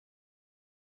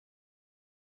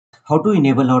How to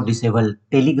enable or disable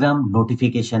Telegram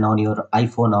notification on your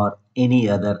iPhone or any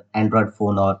other Android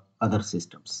phone or other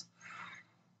systems.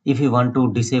 If you want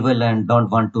to disable and don't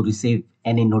want to receive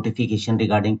any notification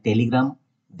regarding Telegram,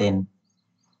 then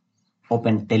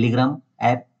open Telegram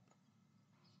app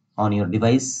on your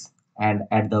device, and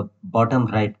at the bottom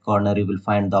right corner you will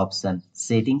find the option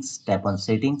settings. Tap on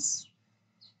settings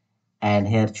and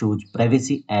here choose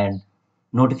privacy and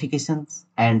notifications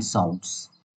and sounds.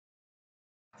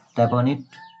 Tap on it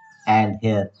and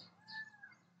here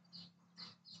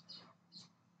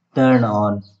turn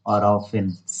on or off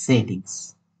in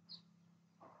settings.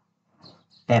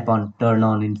 Tap on turn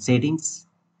on in settings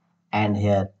and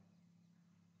here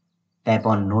tap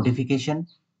on notification,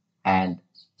 and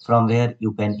from where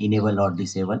you can enable or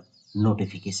disable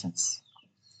notifications.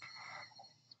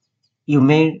 You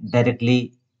may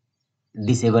directly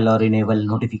disable or enable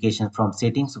notification from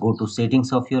settings. Go to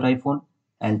settings of your iPhone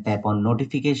and tap on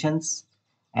notifications,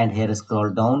 and here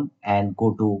scroll down and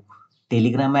go to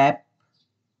Telegram app.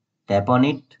 Tap on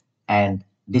it and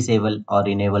disable or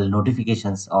enable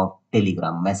notifications of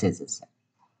Telegram messages.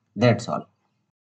 That's all.